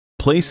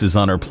places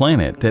on our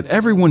planet that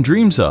everyone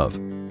dreams of,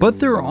 but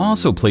there are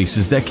also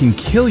places that can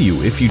kill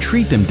you if you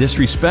treat them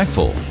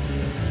disrespectful.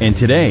 And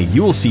today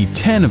you will see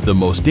 10 of the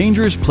most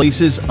dangerous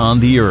places on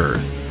the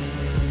Earth.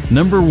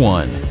 Number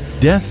 1.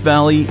 Death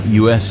Valley,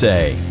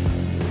 USA.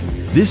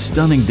 This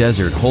stunning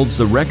desert holds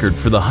the record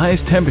for the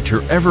highest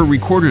temperature ever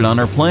recorded on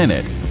our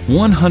planet,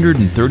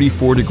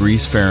 134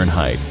 degrees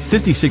Fahrenheit,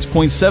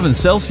 56.7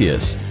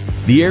 Celsius.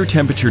 The air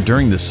temperature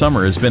during the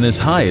summer has been as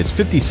high as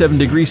 57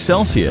 degrees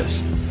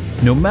Celsius.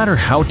 No matter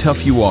how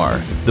tough you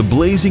are, the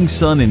blazing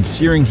sun and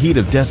searing heat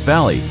of Death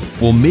Valley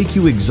will make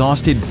you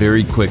exhausted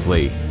very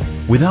quickly.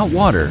 Without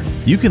water,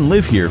 you can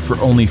live here for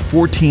only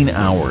 14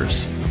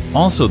 hours.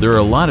 Also, there are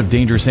a lot of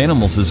dangerous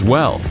animals as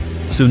well,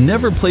 so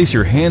never place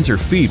your hands or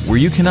feet where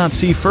you cannot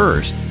see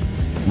first.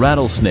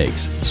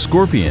 Rattlesnakes,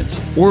 scorpions,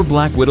 or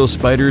black widow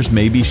spiders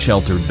may be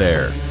sheltered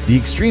there. The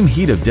extreme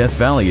heat of Death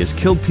Valley has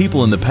killed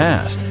people in the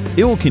past.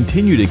 It will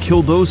continue to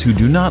kill those who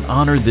do not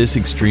honor this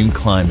extreme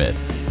climate.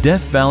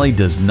 Death Valley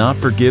does not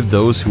forgive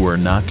those who are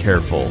not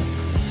careful.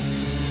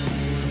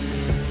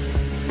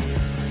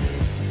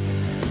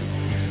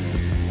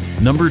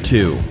 Number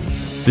 2.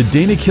 The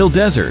Danakil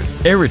Desert,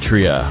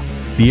 Eritrea.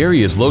 The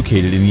area is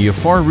located in the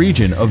Afar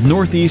region of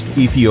northeast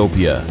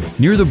Ethiopia,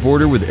 near the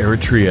border with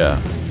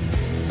Eritrea.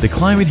 The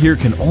climate here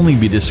can only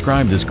be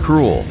described as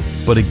cruel,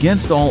 but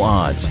against all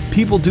odds,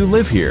 people do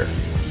live here.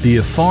 The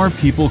Afar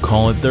people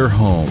call it their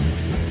home.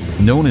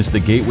 Known as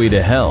the gateway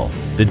to hell,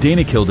 the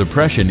Danakil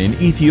Depression in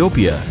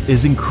Ethiopia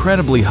is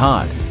incredibly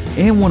hot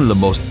and one of the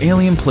most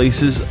alien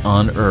places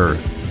on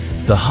Earth.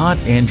 The hot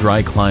and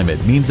dry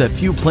climate means that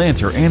few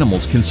plants or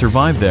animals can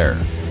survive there.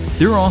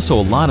 There are also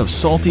a lot of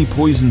salty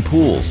poison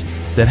pools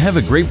that have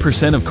a great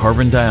percent of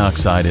carbon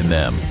dioxide in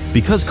them.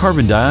 Because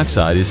carbon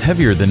dioxide is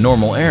heavier than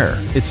normal air,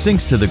 it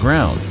sinks to the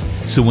ground.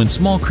 So when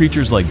small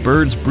creatures like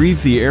birds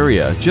breathe the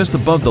area just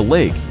above the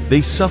lake,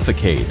 they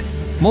suffocate.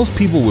 Most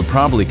people would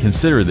probably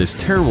consider this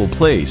terrible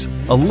place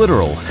a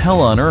literal hell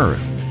on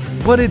earth.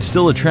 But it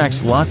still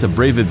attracts lots of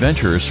brave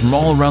adventurers from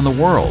all around the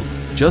world.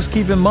 Just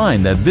keep in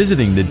mind that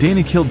visiting the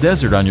Danakil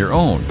Desert on your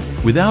own,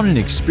 without an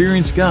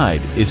experienced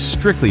guide, is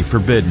strictly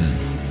forbidden.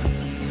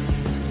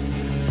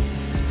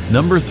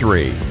 Number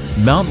 3.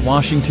 Mount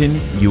Washington,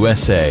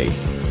 USA.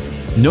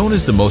 Known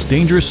as the most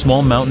dangerous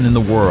small mountain in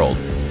the world,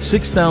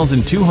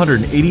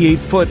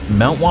 6,288-foot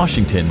Mount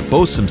Washington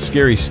boasts some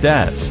scary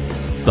stats.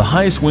 The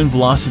highest wind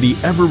velocity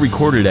ever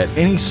recorded at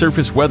any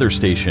surface weather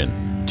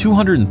station,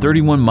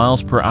 231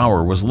 miles per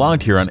hour, was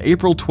logged here on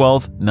April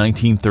 12,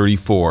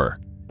 1934.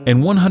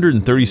 And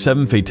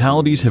 137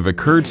 fatalities have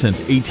occurred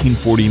since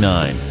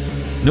 1849.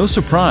 No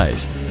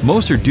surprise,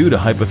 most are due to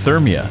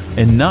hypothermia,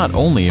 and not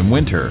only in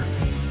winter.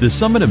 The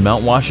summit of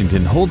Mount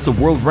Washington holds the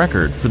world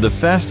record for the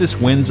fastest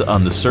winds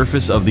on the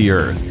surface of the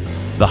Earth.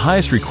 The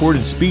highest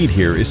recorded speed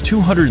here is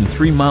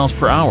 203 miles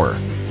per hour,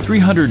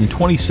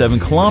 327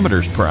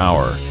 kilometers per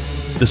hour.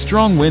 The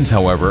strong winds,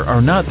 however,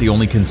 are not the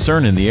only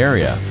concern in the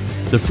area.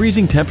 The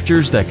freezing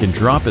temperatures that can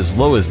drop as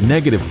low as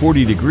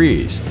 -40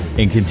 degrees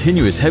and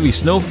continuous heavy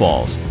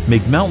snowfalls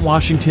make Mount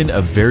Washington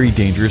a very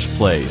dangerous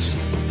place.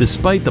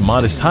 Despite the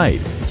modest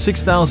height,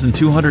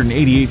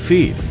 6,288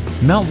 feet,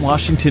 Mount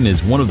Washington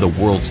is one of the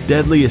world's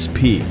deadliest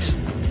peaks.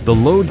 The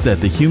loads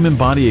that the human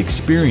body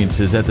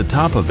experiences at the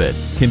top of it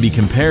can be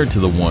compared to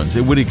the ones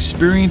it would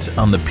experience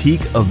on the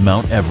peak of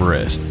Mount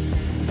Everest.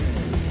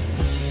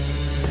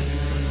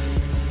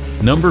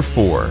 Number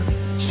 4.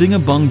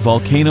 Sinabung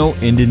Volcano,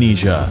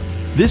 Indonesia.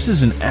 This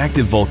is an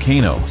active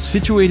volcano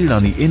situated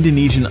on the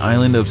Indonesian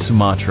island of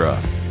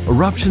Sumatra.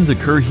 Eruptions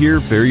occur here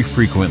very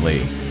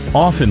frequently,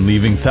 often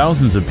leaving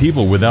thousands of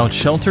people without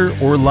shelter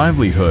or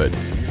livelihood.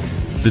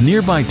 The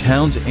nearby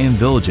towns and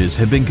villages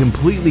have been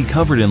completely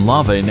covered in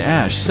lava and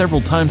ash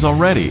several times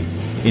already,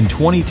 in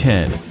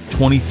 2010,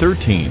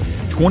 2013,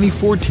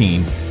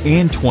 2014,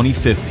 and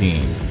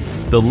 2015.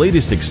 The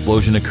latest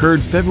explosion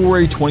occurred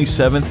February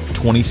 27,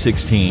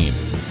 2016.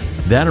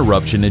 That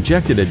eruption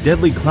ejected a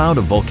deadly cloud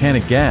of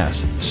volcanic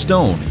gas,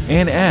 stone,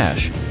 and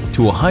ash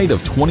to a height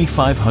of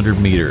 2,500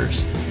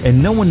 meters,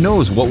 and no one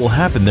knows what will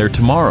happen there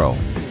tomorrow.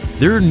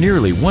 There are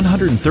nearly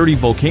 130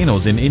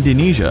 volcanoes in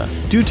Indonesia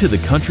due to the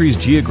country's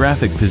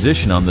geographic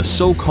position on the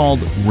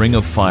so-called Ring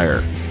of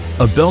Fire,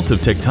 a belt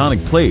of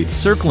tectonic plates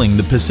circling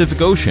the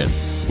Pacific Ocean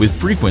with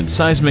frequent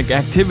seismic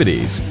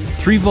activities.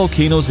 3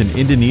 volcanoes in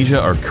Indonesia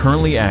are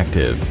currently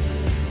active.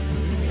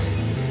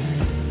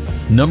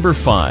 Number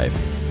 5.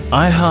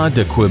 Ilha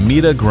de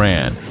Queimada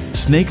Grande,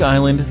 Snake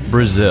Island,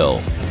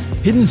 Brazil.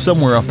 Hidden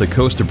somewhere off the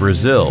coast of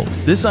Brazil,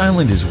 this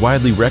island is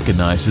widely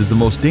recognized as the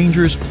most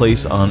dangerous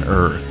place on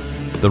Earth.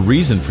 The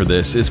reason for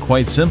this is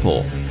quite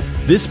simple.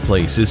 This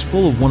place is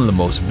full of one of the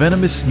most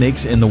venomous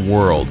snakes in the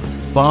world,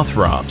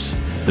 Bothrops.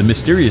 The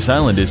mysterious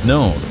island is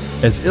known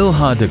as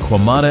Ilha de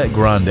Queimada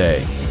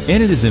Grande,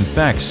 and it is in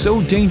fact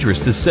so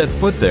dangerous to set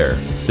foot there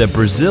that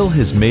Brazil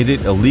has made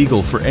it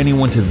illegal for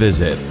anyone to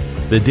visit.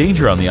 The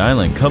danger on the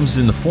island comes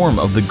in the form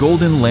of the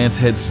golden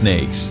lancehead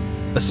snakes,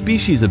 a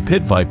species of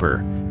pit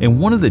viper and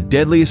one of the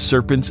deadliest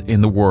serpents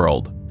in the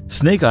world.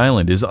 Snake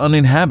Island is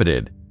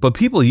uninhabited, but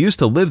people used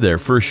to live there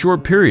for a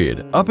short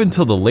period up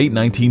until the late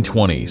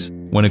 1920s,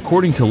 when,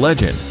 according to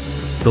legend,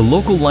 the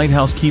local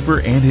lighthouse keeper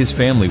and his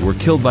family were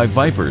killed by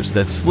vipers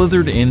that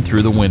slithered in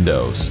through the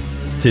windows.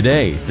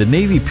 Today, the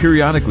Navy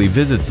periodically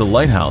visits the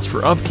lighthouse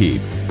for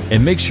upkeep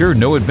and makes sure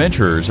no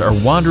adventurers are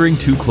wandering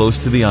too close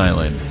to the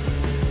island.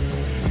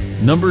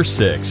 Number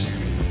 6.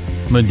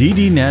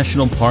 Madidi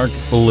National Park,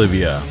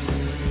 Bolivia.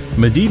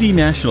 Madidi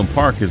National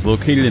Park is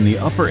located in the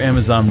upper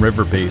Amazon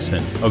River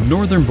basin of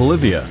northern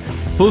Bolivia,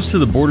 close to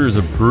the borders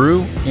of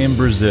Peru and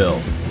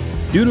Brazil.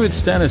 Due to its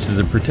status as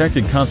a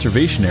protected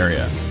conservation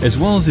area, as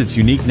well as its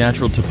unique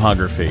natural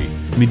topography,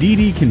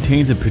 Madidi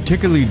contains a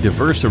particularly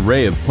diverse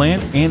array of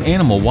plant and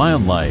animal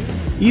wildlife,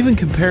 even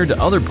compared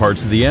to other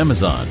parts of the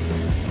Amazon.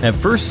 At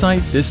first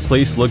sight, this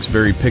place looks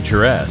very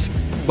picturesque,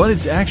 but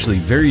it's actually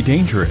very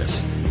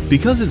dangerous,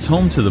 because it's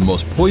home to the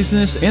most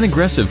poisonous and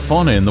aggressive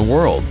fauna in the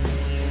world.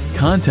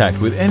 Contact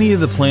with any of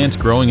the plants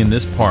growing in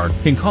this park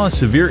can cause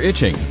severe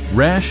itching,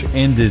 rash,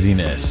 and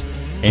dizziness.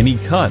 Any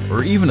cut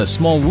or even a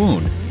small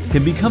wound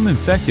can become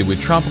infected with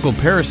tropical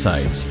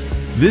parasites.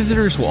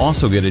 Visitors will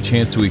also get a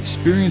chance to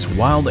experience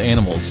wild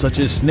animals such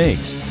as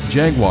snakes,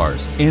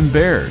 jaguars, and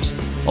bears,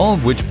 all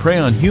of which prey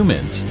on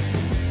humans.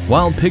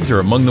 Wild pigs are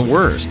among the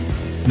worst,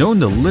 known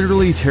to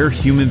literally tear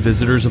human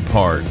visitors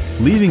apart,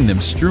 leaving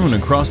them strewn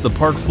across the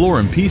park floor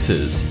in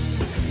pieces.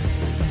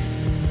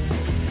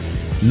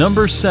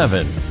 Number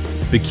 7.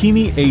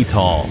 Bikini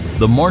Atoll,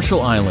 the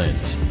Marshall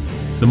Islands.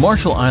 The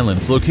Marshall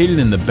Islands, located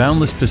in the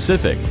boundless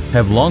Pacific,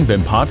 have long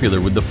been popular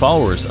with the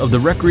followers of the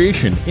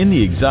recreation in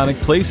the exotic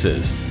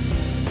places.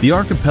 The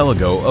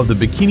archipelago of the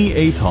Bikini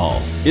Atoll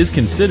is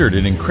considered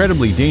an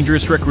incredibly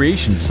dangerous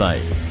recreation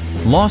site.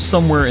 Lost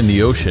somewhere in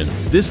the ocean,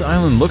 this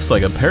island looks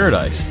like a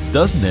paradise,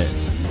 doesn't it?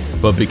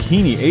 But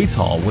Bikini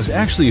Atoll was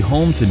actually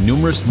home to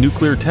numerous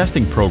nuclear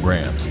testing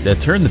programs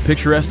that turned the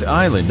picturesque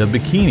island of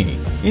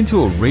Bikini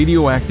into a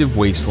radioactive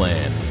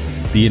wasteland.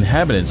 The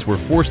inhabitants were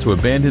forced to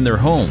abandon their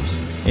homes,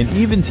 and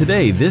even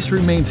today this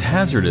remains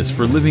hazardous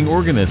for living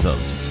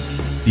organisms.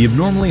 The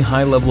abnormally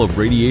high level of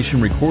radiation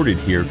recorded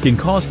here can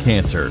cause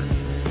cancer.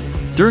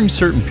 During a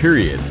certain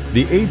period,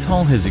 the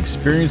atoll has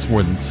experienced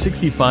more than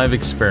 65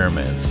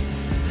 experiments.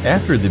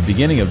 After the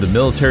beginning of the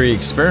military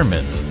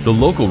experiments, the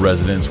local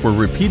residents were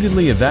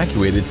repeatedly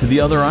evacuated to the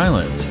other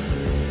islands.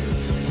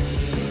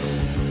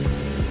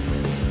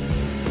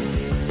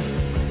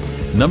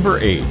 Number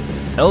 8.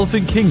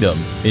 Elephant Kingdom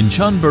in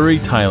Chonburi,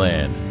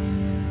 Thailand.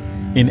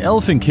 In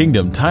Elephant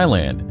Kingdom,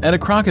 Thailand, at a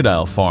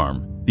crocodile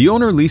farm, the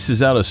owner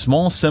leases out a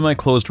small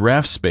semi-closed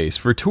raft space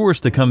for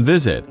tourists to come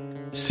visit,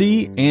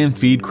 see, and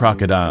feed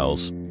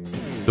crocodiles.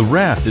 The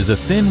raft is a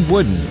thin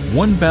wooden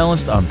one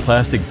balanced on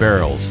plastic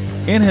barrels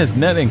and has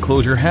net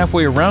enclosure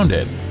halfway around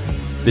it.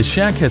 The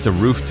shack has a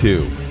roof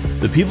too.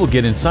 The people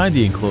get inside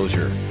the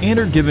enclosure and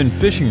are given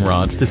fishing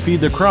rods to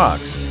feed the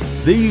crocs.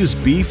 They use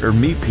beef or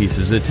meat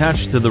pieces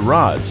attached to the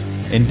rods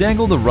and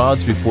dangle the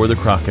rods before the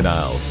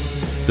crocodiles.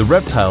 The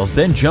reptiles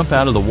then jump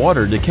out of the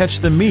water to catch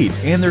the meat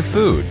and their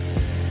food.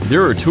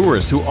 There are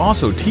tourists who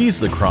also tease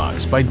the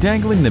crocs by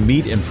dangling the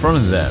meat in front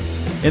of them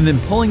and then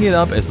pulling it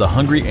up as the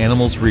hungry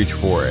animals reach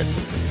for it.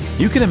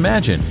 You can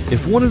imagine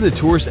if one of the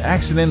tourists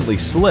accidentally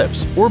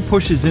slips or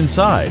pushes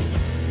inside,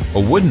 a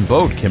wooden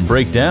boat can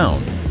break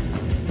down.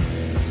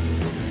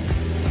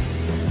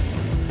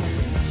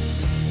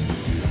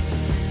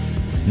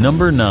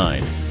 Number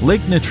 9.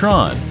 Lake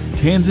Natron,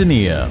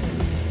 Tanzania.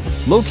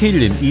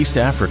 Located in East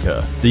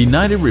Africa, the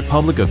United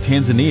Republic of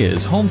Tanzania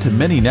is home to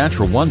many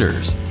natural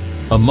wonders,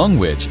 among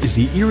which is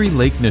the Erie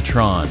Lake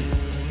Natron.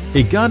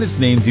 It got its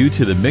name due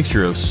to the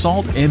mixture of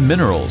salt and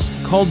minerals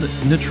called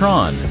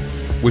natron,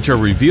 which are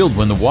revealed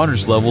when the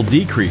water's level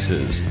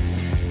decreases.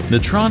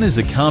 Natron is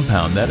a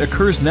compound that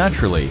occurs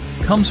naturally,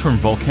 comes from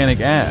volcanic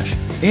ash,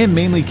 and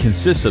mainly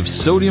consists of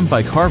sodium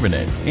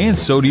bicarbonate and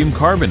sodium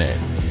carbonate.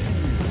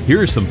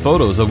 Here are some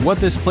photos of what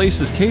this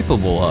place is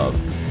capable of.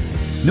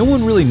 No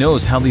one really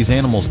knows how these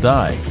animals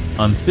die.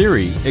 One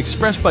theory,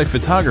 expressed by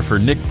photographer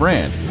Nick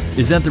Brandt,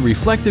 is that the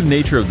reflective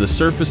nature of the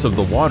surface of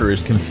the water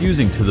is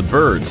confusing to the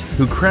birds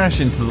who crash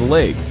into the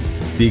lake.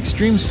 The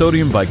extreme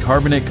sodium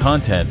bicarbonate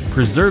content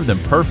preserved them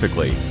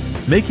perfectly,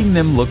 making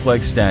them look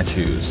like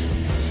statues.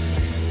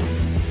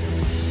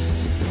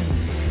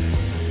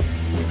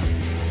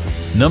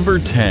 Number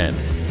 10.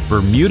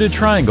 Bermuda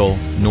Triangle,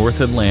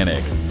 North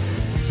Atlantic.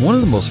 One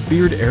of the most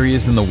feared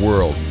areas in the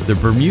world, the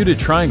Bermuda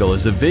Triangle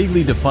is a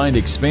vaguely defined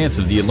expanse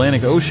of the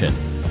Atlantic Ocean,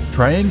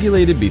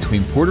 triangulated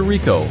between Puerto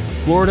Rico,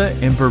 Florida,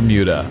 and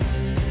Bermuda.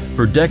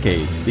 For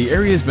decades, the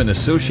area has been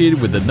associated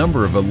with a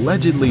number of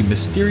allegedly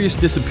mysterious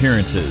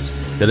disappearances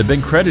that have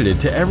been credited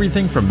to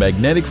everything from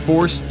magnetic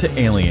force to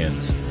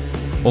aliens.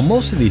 While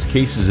most of these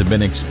cases have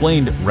been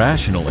explained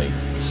rationally,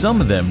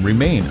 some of them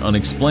remain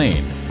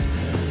unexplained.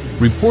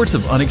 Reports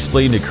of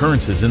unexplained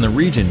occurrences in the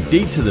region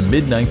date to the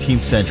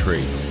mid-19th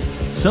century.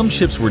 Some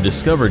ships were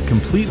discovered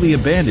completely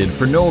abandoned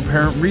for no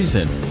apparent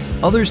reason.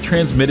 Others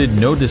transmitted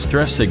no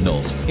distress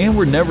signals and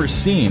were never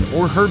seen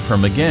or heard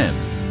from again.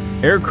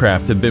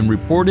 Aircraft have been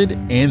reported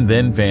and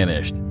then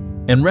vanished.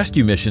 and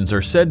rescue missions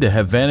are said to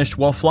have vanished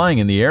while flying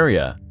in the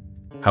area.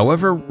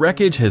 However,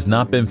 wreckage has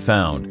not been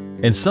found,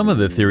 and some of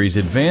the theories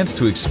advanced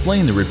to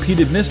explain the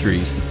repeated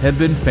mysteries have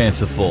been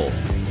fanciful.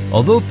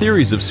 Although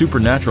theories of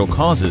supernatural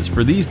causes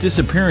for these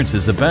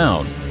disappearances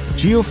abound,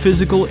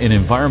 geophysical and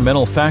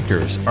environmental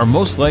factors are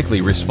most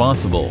likely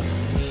responsible.